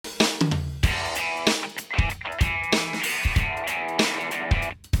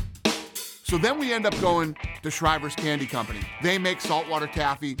So then we end up going to Shriver's Candy Company. They make saltwater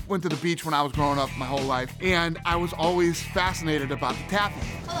taffy. Went to the beach when I was growing up my whole life, and I was always fascinated about the taffy.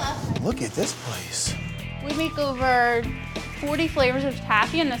 Hello. Look at this place. We make over 40 flavors of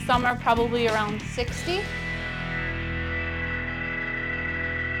taffy. In the summer, probably around 60.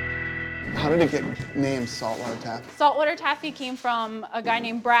 How did it get named Saltwater Taffy? Saltwater taffy came from a guy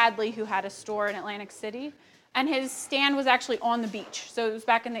named Bradley who had a store in Atlantic City, and his stand was actually on the beach. So it was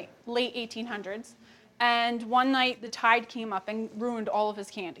back in the late 1800s. And one night the tide came up and ruined all of his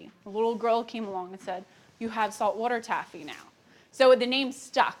candy. A little girl came along and said, "You have saltwater taffy now." So the name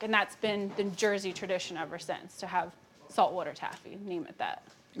stuck, and that's been the Jersey tradition ever since, to have saltwater taffy, name it that.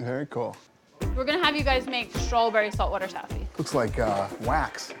 Very cool. We're gonna have you guys make strawberry saltwater taffy. Looks like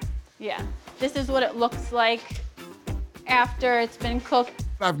wax. Yeah, this is what it looks like after it's been cooked.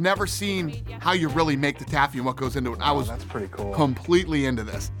 I've never seen how you really make the taffy and what goes into it. I was That's pretty cool. completely into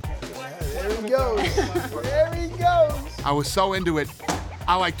this. There he goes. There he goes. I was so into it,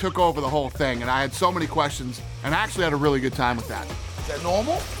 I like took over the whole thing, and I had so many questions, and I actually had a really good time with that. Is that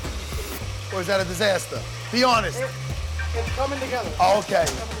normal? Or is that a disaster? Be honest. It's coming together. Okay.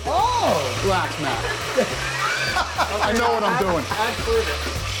 Oh, Relax, Matt. I know what I'm doing. I'd prove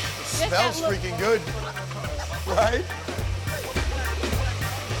it. smells freaking good. Right?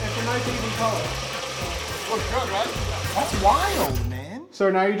 It's a nice even color. Looks good, right? That's wild, man. So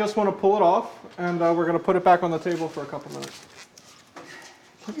now you just want to pull it off, and we're going to put it back on the table for a couple minutes.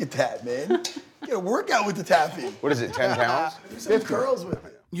 Look at that, man. You get a workout with the taffy. What is it, 10 pounds? Do some curls with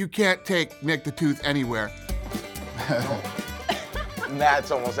it. You can't take Nick the Tooth anywhere.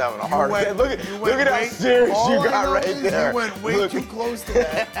 Matt's almost having a heart went- attack. Look you at went how way- serious all you I got know right is there. You went way Look. too close to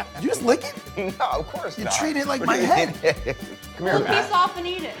that. Did you just lick it? No, of course You not. treat it like What my do you head. mean? Come here, Pull a Matt. piece off and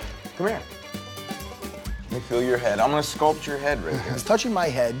eat it. Come here. Let me feel your head. I'm gonna sculpt your head right here. He's touching my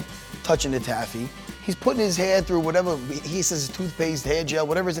head, touching the taffy. He's putting his hair through whatever, he says toothpaste, hair gel,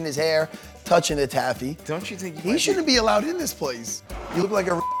 whatever's in his hair, touching the taffy. Don't you think you He might shouldn't be allowed in this place. You look like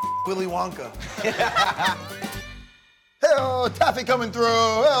a Willy Wonka. Hey-oh, taffy coming through.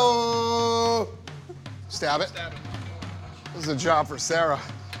 Hey-oh. Stab it. This is a job for Sarah.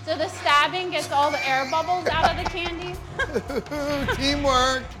 So the stabbing gets all the air bubbles out of the candy.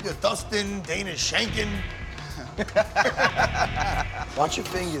 Teamwork. You're Dustin, Dana Shankin. Watch your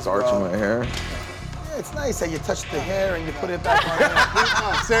fingers, Starch in bro. my hair? Yeah, it's nice how you touch the hair and you put it back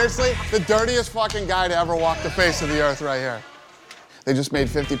on. Seriously, the dirtiest fucking guy to ever walk the face of the earth right here. They just made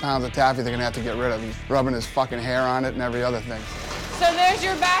 50 pounds of taffy they're gonna have to get rid of. He's rubbing his fucking hair on it and every other thing. So there's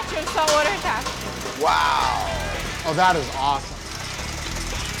your batch of saltwater taffy. Wow. Oh, that is awesome.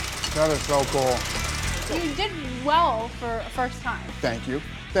 That is so cool. You did well for a first time. Thank you.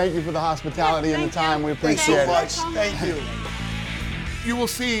 Thank you for the hospitality Yes, and the thank time. you. We Thanks appreciate so it. much. Thank you. You will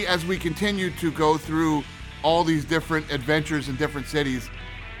see as we continue to go through all these different adventures in different cities,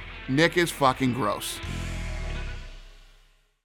 Nick is fucking gross.